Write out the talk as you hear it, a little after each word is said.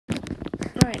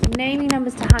naming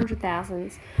numbers to hundred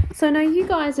thousands. So now you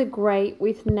guys are great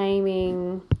with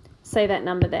naming, say that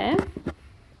number there.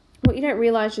 What you don't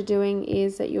realise you're doing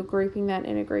is that you're grouping that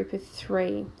in a group of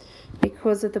 3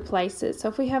 because of the places. So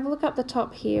if we have a look up the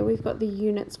top here, we've got the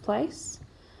units place.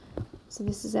 So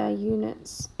this is our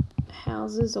units,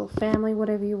 houses or family,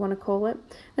 whatever you want to call it.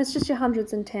 That's just your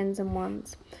hundreds and tens and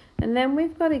ones. And then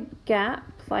we've got a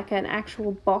gap, like an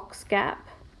actual box gap.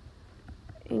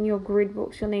 In your grid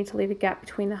books, you'll need to leave a gap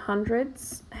between the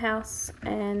hundreds house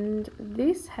and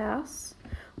this house.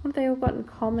 What have they all got in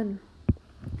common?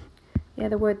 Yeah,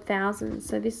 the word thousands.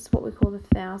 So this is what we call the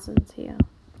thousands here.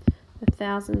 The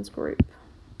thousands group.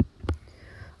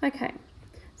 Okay,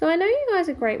 so I know you guys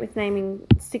are great with naming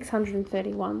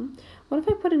 631. What if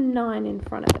I put a 9 in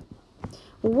front of it?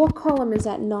 Well, what column is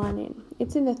that 9 in?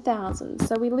 It's in the thousands.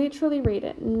 So we literally read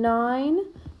it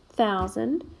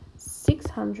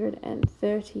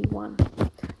 9,631.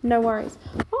 No worries.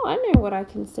 Oh, I know what I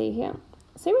can see here.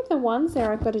 See with the ones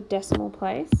there, I've got a decimal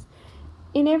place.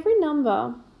 In every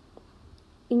number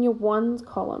in your ones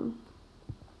column,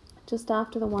 just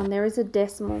after the 1, there is a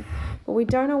decimal, but we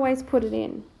don't always put it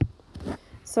in.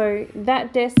 So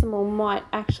that decimal might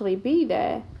actually be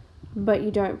there, but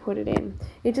you don't put it in.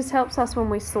 It just helps us when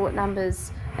we sort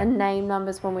numbers and name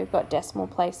numbers when we've got decimal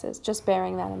places, just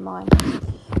bearing that in mind.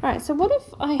 Alright, so what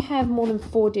if I have more than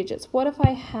 4 digits? What if I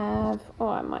have, oh,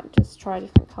 I might just try a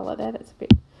different colour there, that's a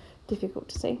bit difficult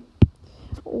to see.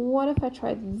 What if I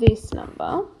tried this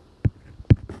number?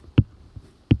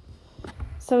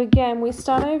 So again, we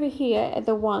start over here at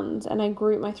the ones and I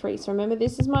group my 3. So remember,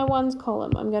 this is my ones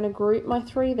column. I'm going to group my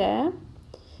 3 there.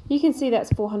 You can see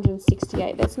that's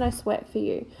 468. That's no sweat for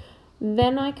you.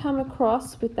 Then I come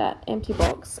across with that empty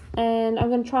box and I'm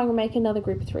going to try and make another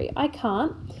group of 3. I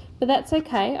can't, but that's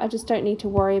okay. I just don't need to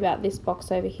worry about this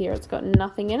box over here. It's got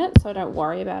nothing in it, so I don't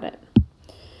worry about it.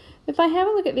 If I have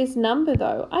a look at this number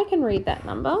though, I can read that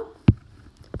number.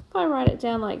 If I write it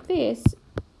down like this,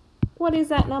 what is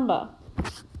that number?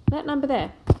 That number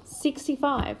there,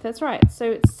 65. That's right.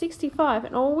 So it's 65,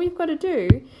 and all we've got to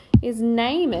do is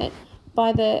name it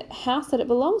by the house that it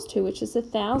belongs to, which is the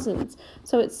thousands.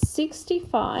 So it's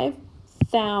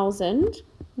 65,000.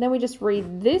 Then we just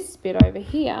read this bit over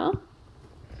here,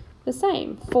 the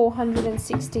same,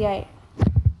 468. All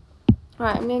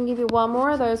right, I'm going to give you one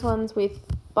more of those ones with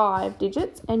 5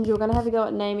 digits, and you're going to have a go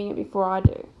at naming it before I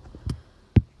do.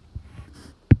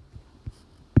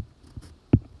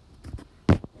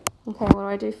 Okay, what do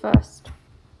I do first?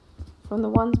 From the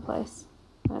ones place.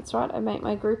 That's right, I make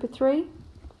my group of 3.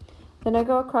 Then I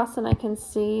go across and I can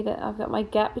see that I've got my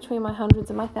gap between my hundreds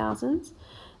and my thousands.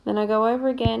 Then I go over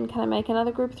again. Can I make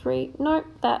another group of 3? Nope,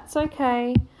 that's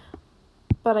okay.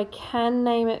 But I can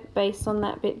name it based on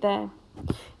that bit there.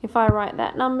 If I write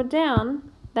that number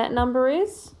down, that number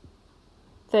is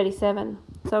 37.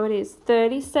 So it is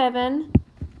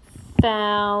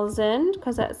 37,000,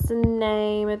 because that's the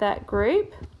name of that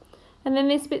group. And then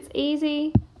this bit's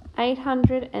easy,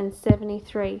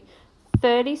 873.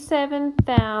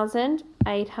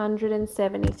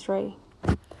 37,873.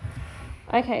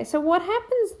 Okay, so what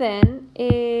happens then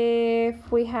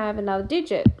if we have another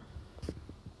digit?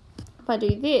 If I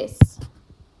do this,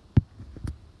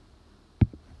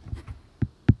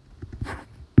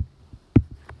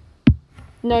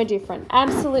 no different,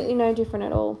 absolutely no different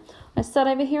at all. I start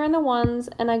over here in the ones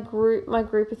and I group my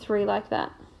group of 3 like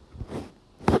that.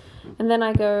 And then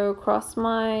I go across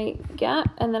my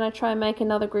gap and then I try and make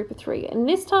another group of 3. And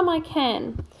this time I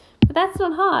can, but that's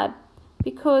not hard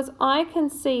because I can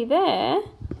see there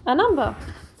a number.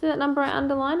 See that number I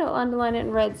underlined? I'll underline it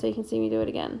in red so you can see me do it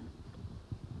again.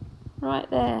 Right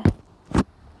there.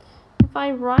 If I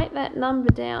write that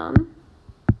number down,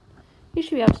 you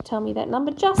should be able to tell me that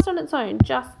number just on its own,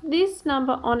 just this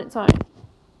number on its own.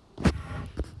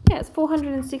 Yeah, it's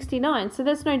 469, so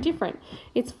that's no different.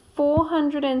 It's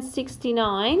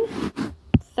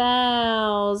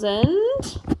 469,000,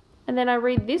 and then I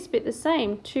read this bit the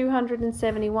same,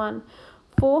 271.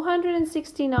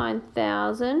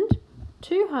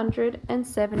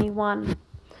 469,271.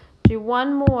 Do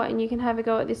one more and you can have a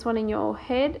go at this one in your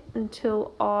head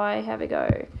until I have a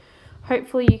go.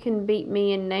 Hopefully you can beat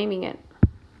me in naming it.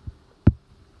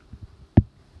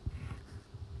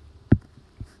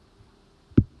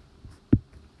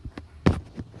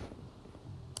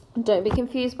 Don't be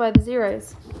confused by the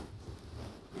zeros.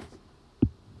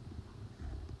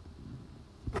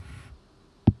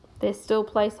 They're still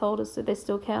placeholders, so they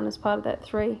still count as part of that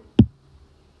 3.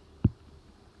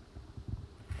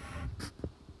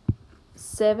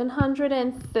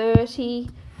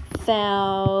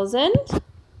 730,000.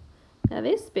 Now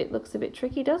this bit looks a bit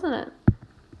tricky, doesn't it?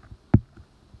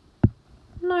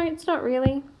 No, it's not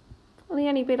really. Well, the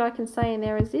only bit I can say in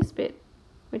there is this bit,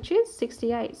 which is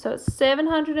 68. So it's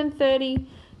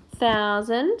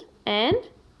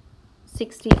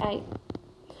 730,068.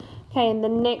 Okay, in the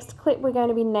next clip, we're going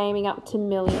to be naming up to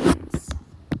millions.